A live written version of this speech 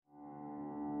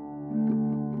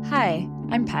Hi,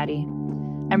 I'm Patty.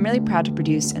 I'm really proud to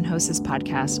produce and host this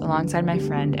podcast alongside my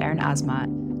friend Erin Asmat,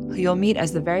 who you'll meet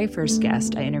as the very first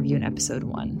guest I interview in episode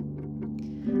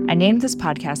 1. I named this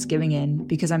podcast Giving In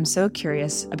because I'm so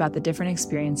curious about the different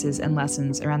experiences and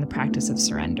lessons around the practice of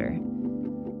surrender.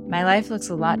 My life looks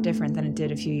a lot different than it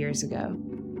did a few years ago,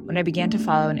 when I began to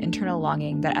follow an internal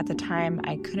longing that at the time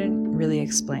I couldn't really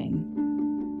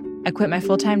explain. I quit my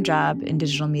full-time job in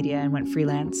digital media and went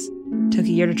freelance, took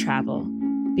a year to travel,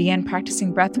 began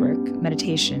practicing breathwork,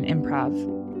 meditation, improv.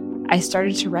 I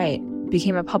started to write,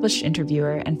 became a published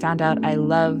interviewer, and found out I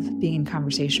love being in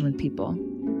conversation with people.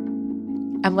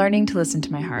 I'm learning to listen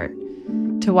to my heart,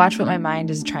 to watch what my mind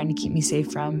is trying to keep me safe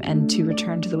from, and to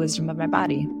return to the wisdom of my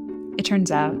body. It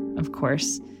turns out, of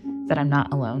course, that I'm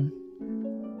not alone.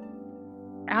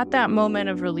 At that moment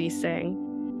of releasing,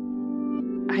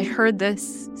 I heard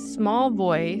this small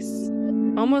voice,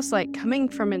 almost like coming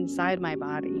from inside my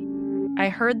body. I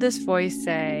heard this voice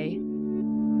say,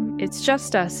 "It's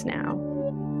just us now."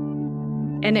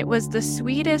 And it was the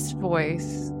sweetest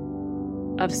voice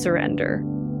of surrender.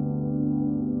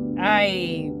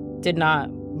 I did not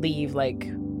leave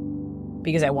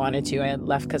because I wanted to. I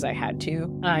left because I had to.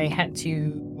 I had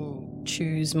to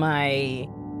choose my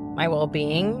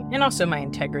well-being and also my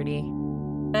integrity.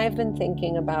 I've been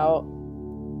thinking about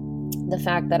the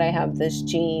fact that I have this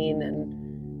gene and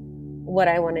what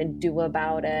I want to do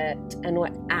about it and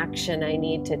what action I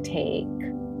need to take.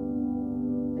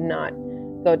 Not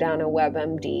go down a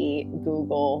WebMD,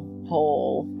 Google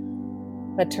hole,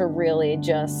 but to really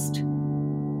just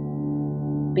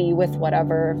be with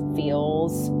whatever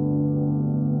feels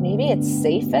maybe it's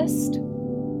safest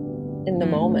in the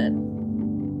moment.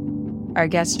 Our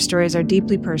guest stories are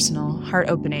deeply personal,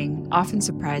 heart-opening, often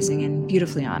surprising, and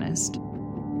beautifully honest.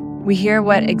 We hear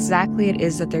what exactly it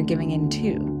is that they're giving in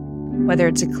to, whether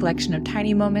it's a collection of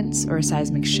tiny moments or a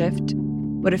seismic shift,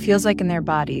 what it feels like in their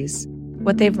bodies,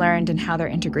 what they've learned, and how they're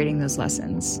integrating those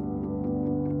lessons.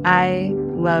 I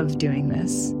love doing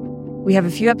this. We have a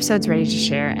few episodes ready to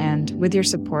share, and with your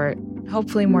support,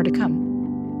 hopefully more to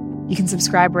come. You can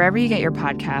subscribe wherever you get your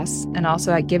podcasts, and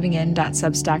also at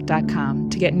givingin.substack.com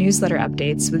to get newsletter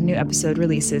updates with new episode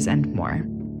releases and more.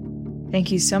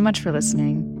 Thank you so much for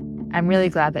listening. I'm really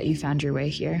glad that you found your way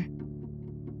here.